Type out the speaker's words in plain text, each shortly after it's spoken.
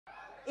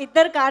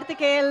ఇద్దరు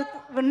కార్తికేయలు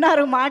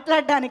ఉన్నారు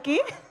మాట్లాడడానికి.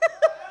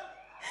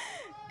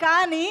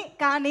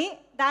 కానీ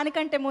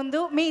దానికంటే ముందు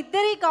మీ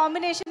ఇద్దరి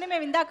కాంబినేషన్ని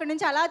మేము ఇందాక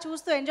నుంచి అలా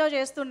చూస్తూ ఎంజాయ్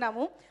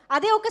చేస్తున్నాము.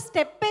 అదే ఒక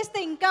స్టెప్ వేస్తే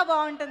ఇంకా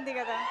బాగుంటుంది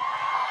కదా.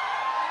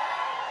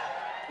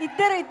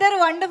 ఇద్దరు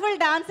వండర్ఫుల్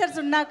డాన్సర్స్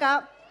ఉన్నాక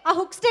ఆ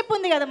హుక్ స్టెప్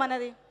ఉంది కదా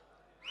మనది.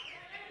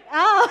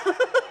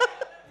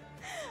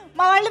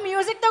 మా వాళ్ళు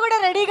మ్యూజిక్తో కూడా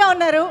రెడీగా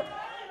ఉన్నారు.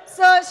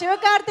 సో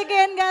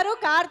శివకార్తికేయన్ గారు,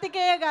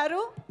 కార్తికేయ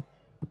గారు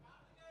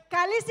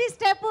కలిసి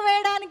స్టెప్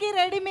వేయడానికి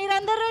రెడీ.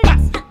 మీరందరూ రెడీ?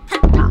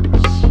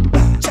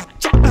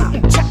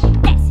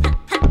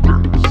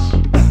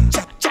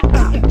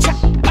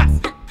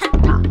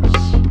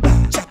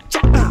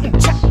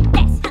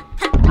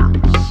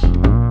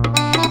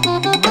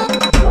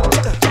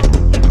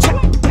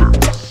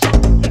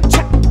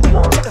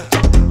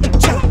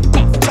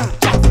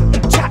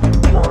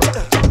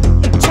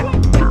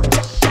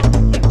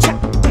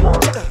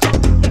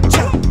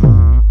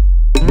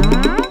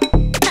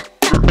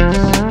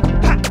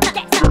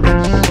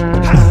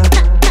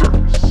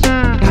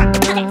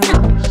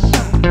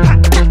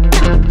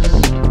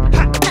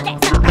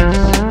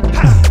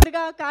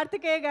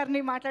 కార్తికేయ గారిని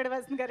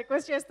మాట్లాడవలసిందిగా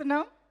రిక్వెస్ట్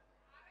చేస్తున్నాం.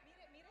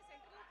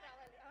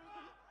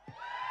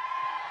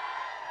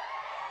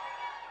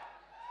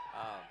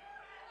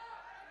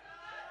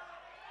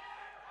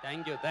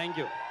 థ్యాంక్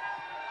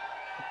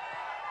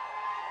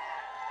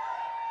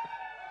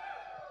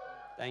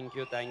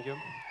యూ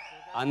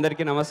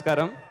అందరికీ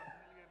నమస్కారం.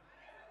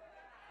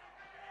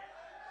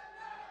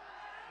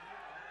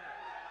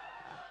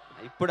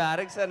 ఇప్పుడు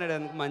ఆర్ఎక్స్ హండ్రెడ్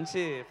అందుకు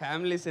మంచి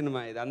ఫ్యామిలీ సినిమా,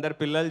 ఇది అందరు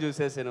పిల్లలు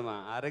చూసే సినిమా.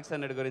 ఆర్ఎక్స్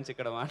హండ్రెడ్ గురించి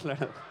ఇక్కడ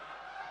మాట్లాడారు.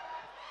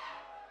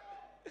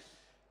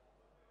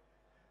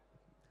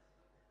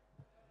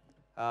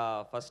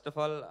 ఫస్ట్ ఆఫ్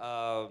ఆల్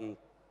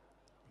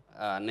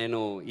నేను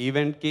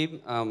ఈవెంట్కి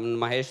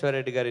మహేశ్వర్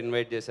రెడ్డి గారు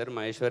ఇన్వైట్ చేశారు.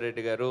 మహేశ్వర్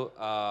రెడ్డి గారు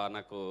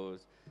నాకు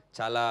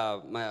చాలా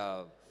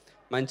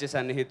మంచి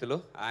సన్నిహితులు.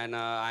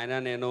 ఆయన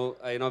నేను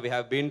వి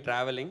హ్యావ్ బీన్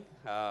ట్రావెలింగ్.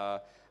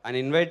 ఆయన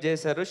ఇన్వైట్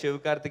చేశారు,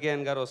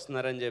 శివకార్తికేయన్ గారు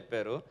వస్తున్నారని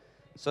చెప్పారు.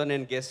 సో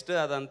నేను గెస్ట్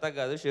అదంతా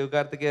కాదు,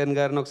 శివకార్తికేయన్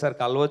గారిని ఒకసారి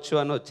కలవచ్చు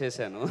అని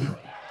వచ్చేసాను.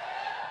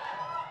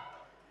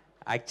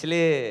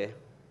 యాక్చువల్లీ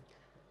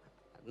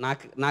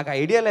నాకు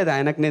ఐడియా లేదు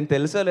ఆయనకు నేను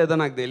తెలుసో లేదో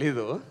నాకు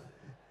తెలీదు.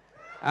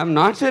 I'm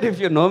not sure if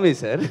you know me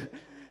sir.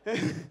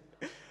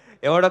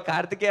 ఎవడో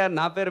కార్తికేయ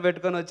నా పేరు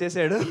పెట్టుకొని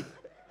వచ్చేసాడు.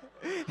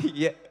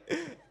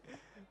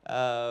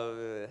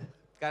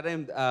 కానీ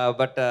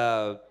బట్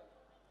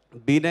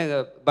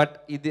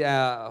ఇది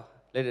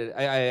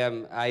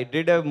I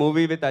did a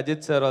movie with Ajit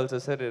sir also,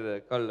 sir,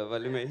 called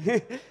Valimai.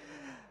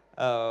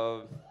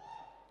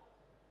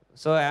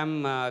 So I am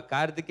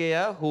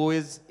Karthikeya, who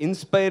is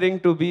inspiring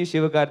to be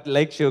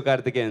like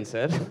Sivakarthikeyan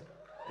sir.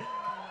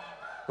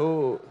 Who,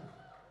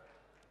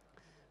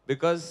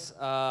 because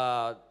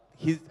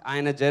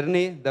ఆయన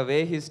journey, the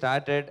way he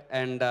started,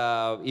 and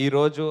ee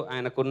roju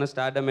ఆయనకున్న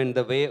stardom and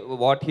the way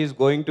what he is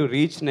going to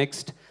reach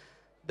next,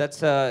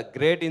 that's a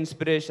great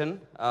inspiration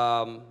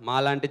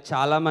మాలాంటి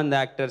చాలామంది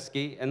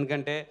యాక్టర్స్కి.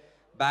 ఎందుకంటే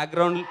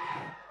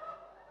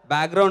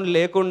background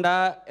లేకుండా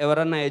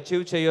ఎవరన్నా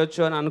achieve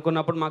చేయొచ్చు అని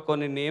అనుకున్నప్పుడు మాకు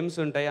కొన్ని నేమ్స్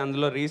ఉంటాయి.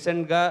 అందులో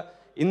రీసెంట్గా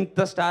ఇంత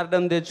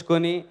స్టార్డమ్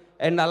తెచ్చుకొని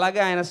అండ్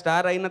అలాగే ఆయన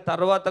స్టార్ అయిన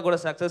తర్వాత కూడా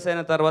సక్సెస్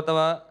అయిన తర్వాత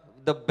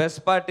ద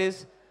బెస్ట్ పార్ట్ ఈస్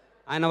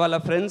ఆయన వాళ్ళ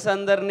ఫ్రెండ్స్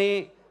అందరినీ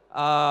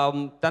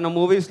తన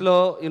మూవీస్లో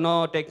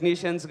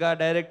టెక్నీషియన్స్గా,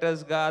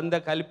 డైరెక్టర్స్గా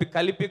అందరు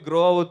కలిపి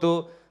గ్రో అవుతూ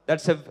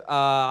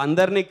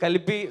అందరినీ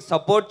కలిపి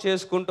సపోర్ట్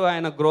చేసుకుంటూ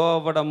ఆయన గ్రో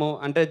అవ్వడము.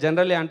 అంటే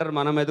జనరల్లీ అంటారు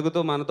మనం ఎదుగుతూ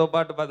మనతో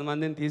పాటు 10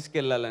 మందిని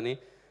తీసుకెళ్ళాలని.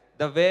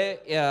 ద వే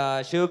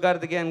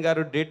శివకార్తికేయన్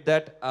గారు did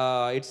that,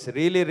 it's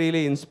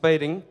really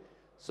inspiring.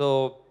 So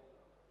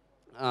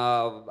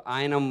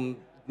ఆయన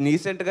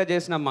రీసెంట్గా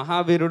చేసిన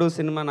మహావీరుడు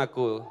సినిమా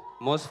నాకు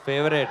మోస్ట్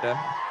ఫేవరెట్.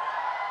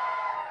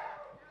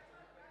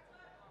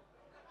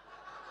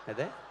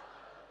 అదే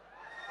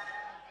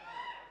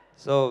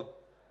సో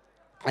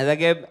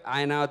అలాగే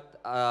ఆయన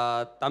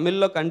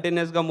తమిళ్లో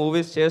కంటిన్యూస్గా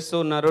మూవీస్ చేస్తూ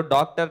ఉన్నారు.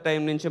 డాక్టర్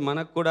టైం నుంచి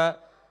మనకు కూడా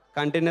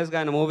కంటిన్యూస్గా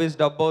ఆయన మూవీస్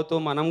డబ్ అవుతూ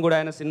మనం కూడా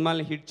ఆయన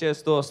సినిమాల్ని హిట్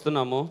చేస్తూ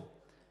వస్తున్నాము.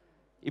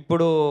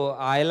 ఇప్పుడు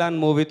ఐలాన్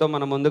మూవీతో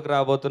మన ముందుకు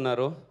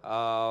రాబోతున్నారు.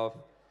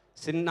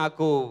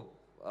 నాకు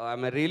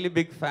I'm really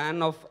big fan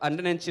of, అంటే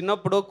నేను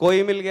చిన్నప్పుడు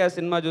కోయిమిల్గా ఆ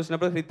సినిమా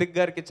చూసినప్పుడు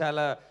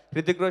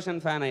హృతిక్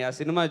రోషన్ ఫ్యాన్ అయ్యి ఆ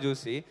సినిమా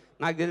చూసి.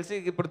 నాకు తెలిసి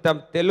ఇప్పుడు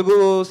తెలుగు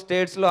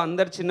స్టేట్స్లో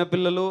అందరు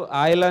చిన్నపిల్లలు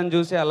ఐలాన్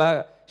చూసి అలా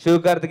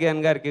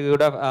శివకార్తికేయన్ గారికి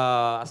కూడా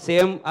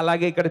సేమ్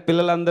అలాగే ఇక్కడ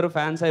పిల్లలందరూ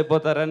ఫ్యాన్స్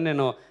అయిపోతారని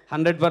నేను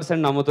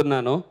 100%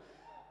 నమ్ముతున్నాను.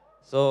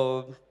 So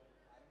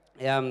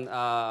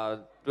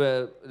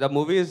the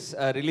movie is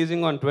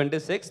releasing on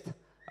 26th.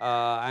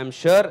 I'm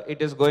sure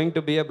it is going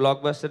to be a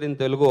block buster in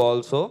Telugu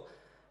also.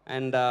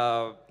 And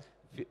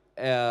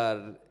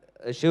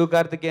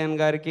Sivakarthikeyan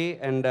గారికి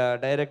అండ్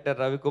డైరెక్టర్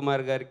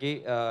రవికుమార్ గారికి,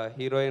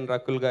 హీరోయిన్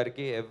రకుల్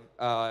గారికి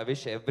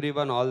wish every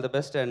one all the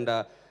best. And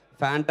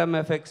phantom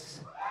effects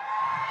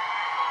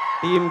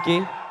టీమ్కి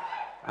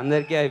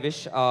అందరికీ I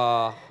wish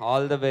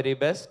all the very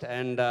best.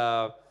 And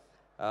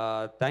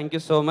thank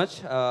you so much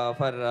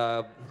for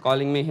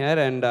calling me here.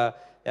 And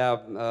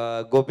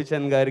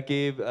Gopichand గారికి,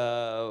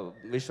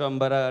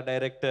 Vishwambhara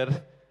director,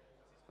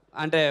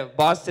 అంటే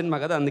boss cinema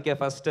కదా అందుకే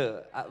first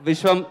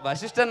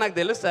Vashishtha నాకు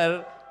తెలుసు సార్.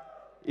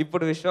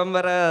 ఇప్పుడు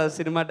విశ్వంభర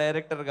సినిమా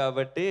డైరెక్టర్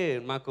కాబట్టి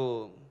మాకు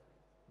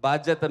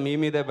బాధ్యత మీ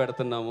మీదే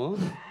పెడుతున్నాము.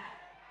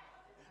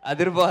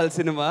 అదిరిపోవాలి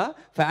సినిమా,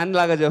 ఫ్యాన్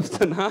లాగా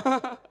చెప్తున్నా.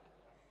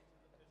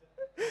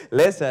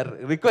 లేదు సార్,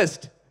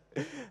 రిక్వెస్ట్.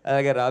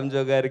 అలాగే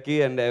రామ్జో గారికి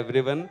and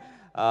everyone,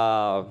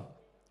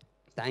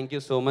 thank you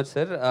so much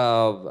sir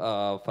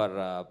for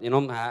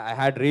I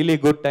had really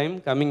good time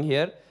coming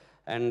here,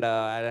 and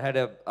I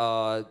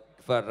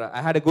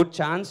had a good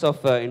chance of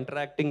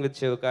interacting with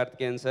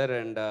Sivakarthikeyan sir,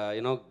 and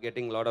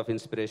getting a lot of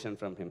inspiration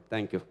from him.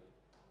 Thank you.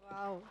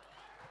 Wow.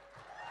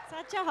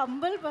 Such a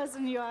humble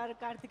person you are,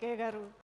 Karthikeya garu.